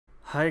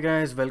Hi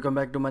guys, welcome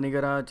back to Money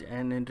Garage,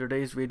 and in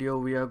today's video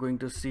we are going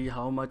to see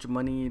how much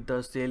money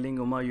the Sailing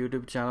Uma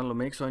YouTube channel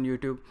makes on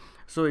YouTube.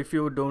 So if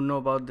you don't know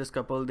about this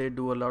couple, they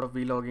do a lot of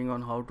vlogging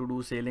on how to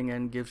do sailing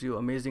and gives you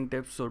amazing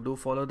tips, so do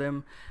follow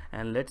them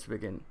and let's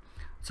begin.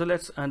 So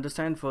let's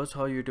understand first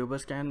how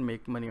YouTubers can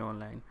make money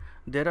online.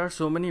 There are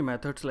so many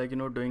methods like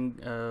doing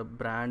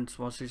brand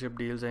sponsorship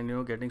deals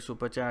and getting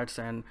super chats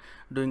and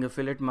doing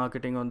affiliate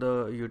marketing on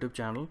the YouTube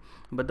channel,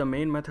 but the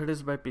main method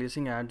is by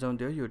placing ads on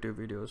their YouTube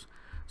videos.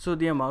 So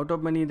the amount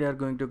of money they are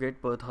going to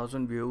get per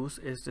 1,000 views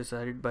is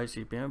decided by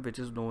CPM, which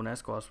is known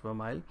as cost per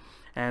mile,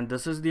 and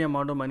this is the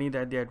amount of money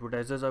that the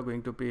advertisers are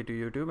going to pay to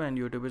YouTube, and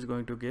YouTube is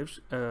going to give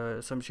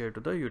some share to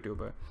the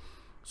YouTuber.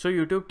 So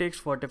YouTube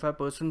takes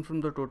 45%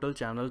 from the total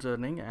channel's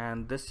earning,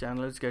 and this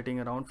channel is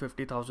getting around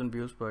 50,000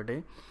 views per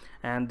day,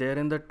 and they're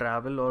in the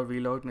travel or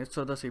vlog niche,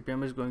 so the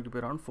CPM is going to be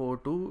around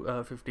 $4 to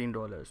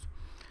 $15.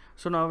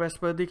 So now as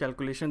per the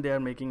calculation, they are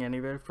making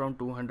anywhere from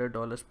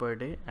 $200 per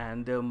day,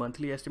 and their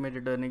monthly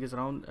estimated earning is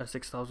around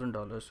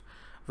 $6,000,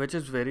 which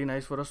is very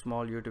nice for a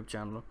small YouTube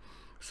channel.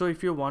 So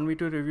if you want me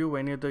to review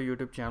any other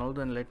YouTube channel,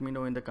 then let me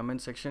know in the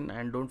comment section,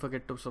 and don't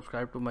forget to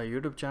subscribe to my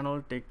YouTube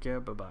channel. Take care,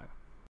 bye bye.